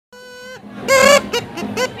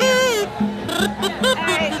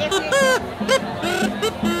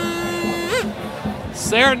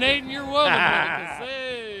Serenading your woman.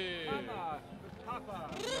 Hey.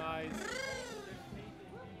 Nice.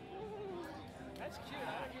 That's cute.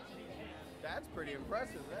 That's pretty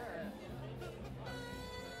impressive there.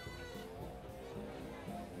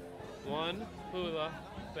 One hula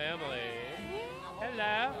family.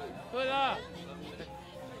 Hello, hula.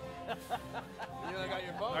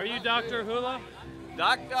 Are you Dr. Hula?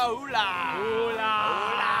 Dr. Hula. Hula.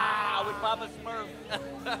 Hula with Papa Smurf.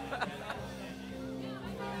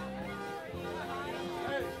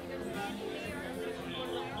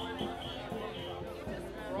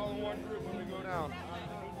 We're all in one group when we go down.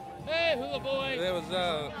 Hey, hula boy. There was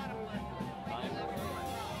Hula.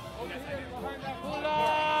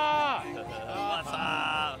 What's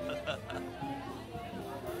up?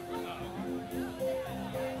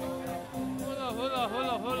 Hula,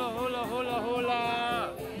 hula, hula, hula, hula, hula.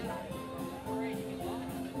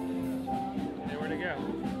 Hey, where'd it go?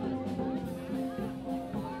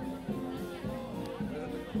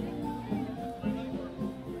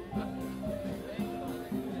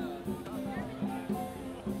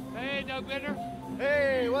 Hey, Doug Bitter.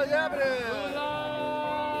 Hey, what's happening? Hula.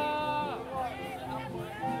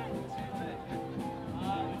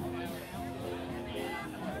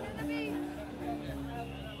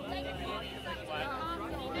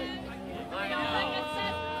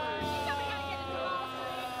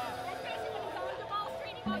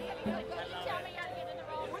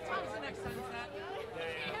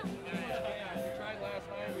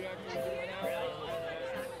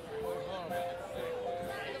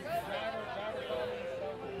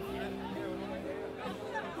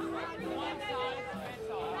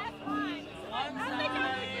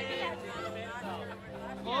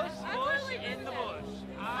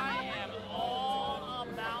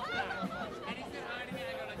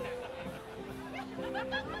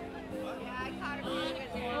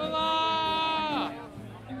 Hola!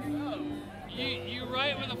 You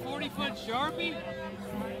write with a 40-foot Sharpie?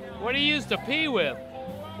 What do you use to pee with?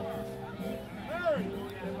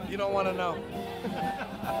 You don't want to know.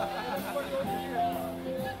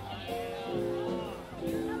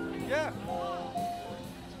 Yeah.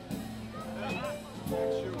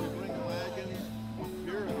 Make sure we bring the wagons,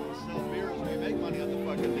 beer, and we'll sell beers. We make money on the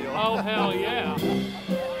fucking deal. Oh, hell yeah.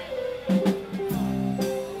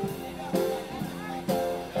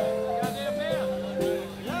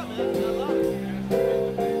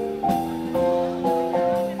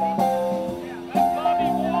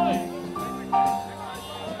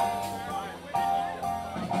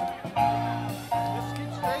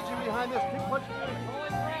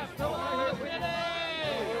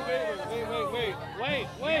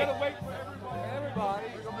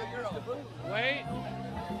 Wait.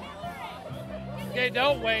 Okay,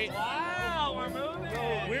 don't wait. Wow, we're moving.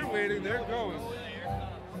 No, we're waiting. They're going.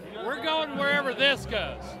 We're going wherever this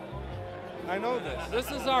goes. I know this.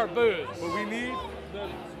 This is our booth. But we need the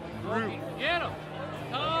group. Get them.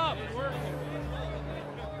 Come.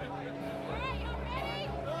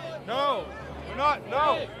 No, we're not.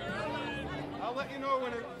 No. I'll let you know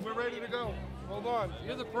when we're ready to go. Hold on.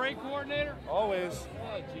 You're the parade coordinator? Always.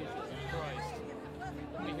 Oh, Jesus Christ.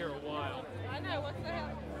 I'll be here a while. I know, what's the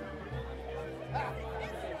hell?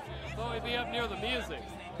 Thought we'd be up near the music.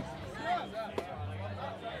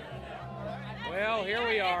 Well, here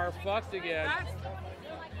we are, fucked again.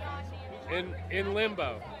 In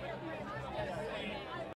limbo.